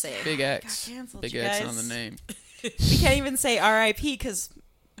as canceled. they say. Big X. Got canceled, Big you X guys. on the name. We can't even say R.I.P. because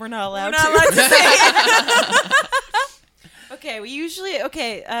we're not allowed Not to. allowed to say it. Okay, we usually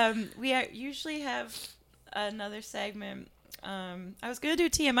usually have another segment. I was gonna do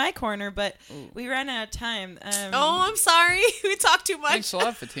TMI corner, but we ran out of time. Oh, I'm sorry. We talked too much. Thanks a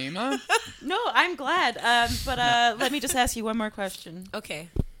lot, Fatima. No, I'm glad. But let me just ask you one more question. Okay.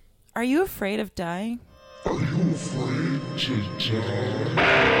 Are you afraid of dying? Are you afraid to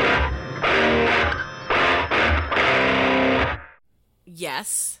die?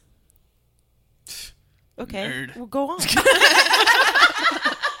 Yes. Okay, Nerd. well, go on.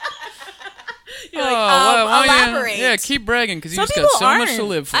 You're why don't you- elaborate. yeah, keep bragging because you Some just got people so much aren't. to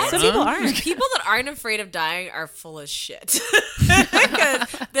live for. Some Some huh? people aren't. People that aren't afraid of dying are full of shit. Because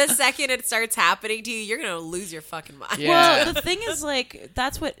the second it starts happening to you, you're gonna lose your fucking mind. Yeah. Well, the thing is, like,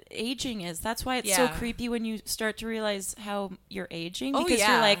 that's what aging is. That's why it's so Yeah. creepy when you start to realize how you're aging. Oh, Because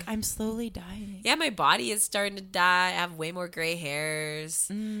yeah. you're like, I'm slowly dying. Yeah, my body is starting to die. I have way more gray hairs.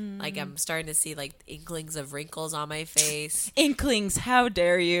 Like I'm starting to see like inklings of wrinkles on my face. Inklings, how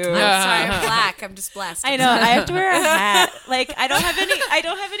dare you? I'm sorry, I'm black. I'm just blessed. I know. I have to wear a hat. Like I don't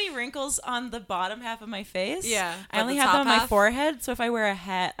have any wrinkles on the bottom half of my face. Yeah, I but only the have them top on my half? forehead. So if I wear a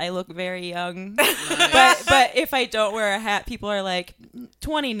hat, I look very young. but if I don't wear a hat, people are like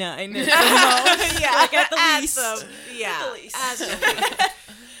 29. yeah, Like, at the least. Yeah, At the least. at the least.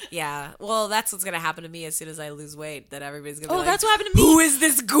 Yeah. Well, that's what's gonna happen to me as soon as I lose weight. That everybody's gonna. be like, that's what happened to me. Who is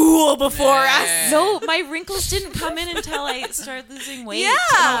this ghoul before us? Yeah. No, my wrinkles didn't come in until I started losing weight. Yeah.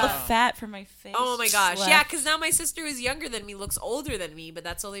 And all the fat from my face. Oh my gosh. left. Yeah, because now my sister who's younger than me looks older than me, but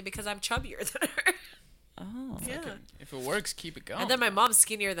that's only because I'm chubbier than her. Oh. Yeah. If it works, keep it going. And then my mom's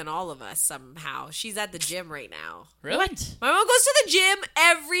skinnier than all of us somehow. She's at the gym right now. really? What? My mom goes to the gym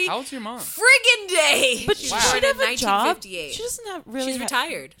every How old's your mom? friggin' day. But She she was should born have in a job. 1958. She doesn't have really. She's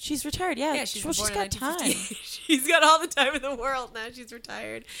retired. She's retired. Yeah. Yeah, she's well, born she's in got time. 1958. She's got all the time in the world now. She's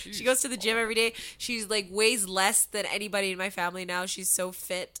retired. She goes to the gym every day. She's like weighs less than anybody in my family now. She's so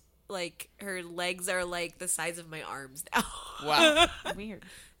fit. Like her legs are like the size of my arms now. Wow. Weird.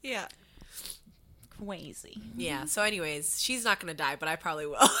 Yeah. Crazy. Yeah. So, anyways, she's not gonna die, but I probably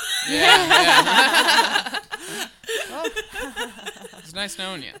will. Yeah. It's nice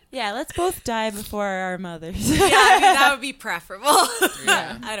knowing you. Yeah. Let's both die before our mothers. Yeah, I mean, that would be preferable.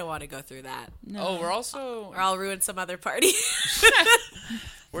 Yeah. I don't want to go through that, Oh, we're also or I'll ruin some other party.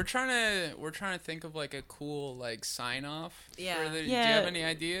 we're trying to think of like a cool like sign off. Yeah. Do you Yeah. have any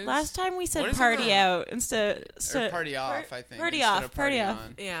ideas? Last time we What said is it party now? out instead. Or party off, I think. Party instead off, of party party off.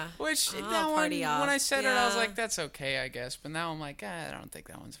 on. Yeah. Which Oh, that one, party off. when I said it, I was Yeah. like, "That's okay, I guess." But now I'm like, I don't think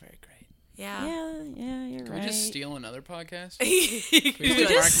that one's very great. Yeah. Yeah, you're Can right. we just steal another podcast? We do Mark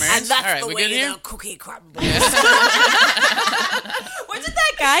just- Maron's? and that's All right, the we way good here? the cookie crumbles. What did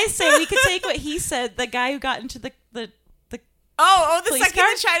that guy say? We could take what he said. The guy who got into the Oh, the Police second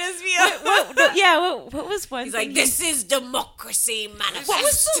car? the China's view. what was one? He's thing like, this is democracy manifest. What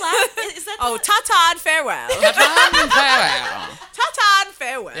was the last? Is that Oh, ta-ta and farewell. Wow. Ta-ta and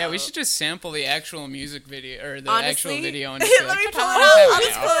farewell. Yeah, we should just sample the actual music video or the Honestly? actual video and just be Let me like, pull it up. I'll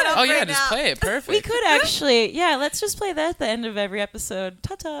just pull it up oh yeah, right just now. play it. Perfect. we could actually? Yeah, let's just play that at the end of every episode.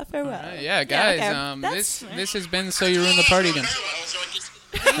 Ta-ta, farewell. Yeah, guys. okay. This has been So You Ruined the Party Again.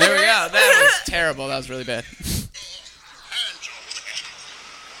 There we go. That was terrible. That was really bad.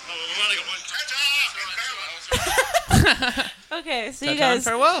 Okay, so Ta-ta you guys.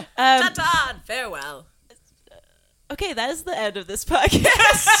 farewell. Ta-ta and farewell. Okay, that is the end of this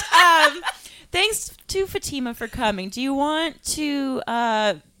podcast. Thanks to Fatima for coming. Do you want to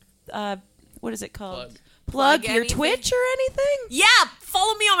what is it called? plug your anything? Twitch or anything? Yeah,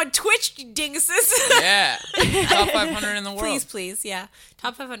 follow me on my Twitch, you dinguses. Yeah. Top 500 in the world. Please, yeah.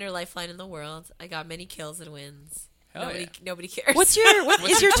 Top 500 lifeline in the world. I got many kills and wins. Hell Nobody cares. What is What's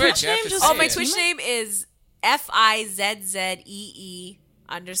your your Twitch Twitch? You have name? to Just say Oh, my it. Twitch name is FIZZEE_DEE.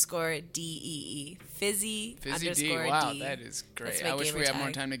 Fizzy Fizzy D. underscore Wow, D. that is great. That's my I wish we gamer had more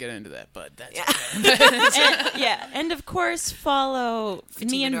tag. time to get into that, but that's Yeah. okay. and of course follow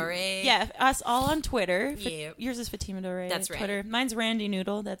me and Dore. us all on Twitter. Yep. Yours is Fatima Dore. That's right. Twitter. Mine's Randy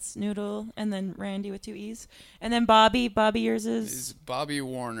Noodle. That's Noodle, and then Randy with 2 E's, and then Bobby. Bobby, yours is Is Bobby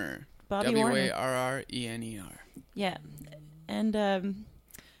Warner. Bobby Warner. WARRENER. Yeah, and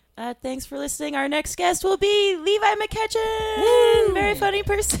thanks for listening. Our next guest will be Levi McKetchin. Very funny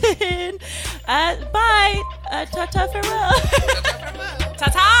person. Bye. Ta-ta, farewell.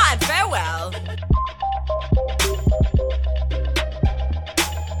 Ta-ta and farewell.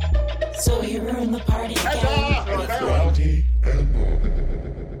 So you ruined the party again.